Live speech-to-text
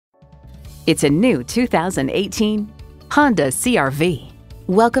It's a new 2018 Honda CR-V.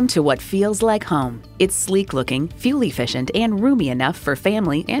 Welcome to what feels like home. It's sleek-looking, fuel-efficient, and roomy enough for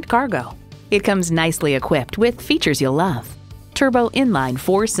family and cargo. It comes nicely equipped with features you'll love. Turbo inline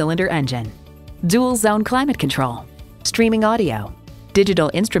 4-cylinder engine, dual-zone climate control, streaming audio, digital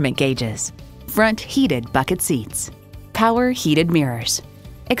instrument gauges, front heated bucket seats, power heated mirrors,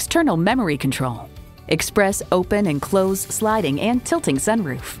 external memory control, express open and close sliding and tilting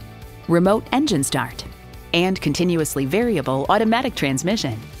sunroof, remote engine start, and continuously variable automatic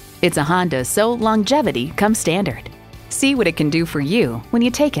transmission. It's a Honda, so longevity comes standard. See what it can do for you when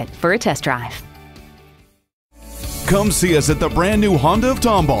you take it for a test drive. Come see us at the brand new Honda of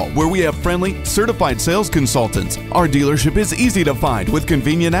Tomball, where we have friendly, certified sales consultants. Our dealership is easy to find with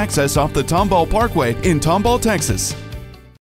convenient access off the Tomball Parkway in Tomball, Texas.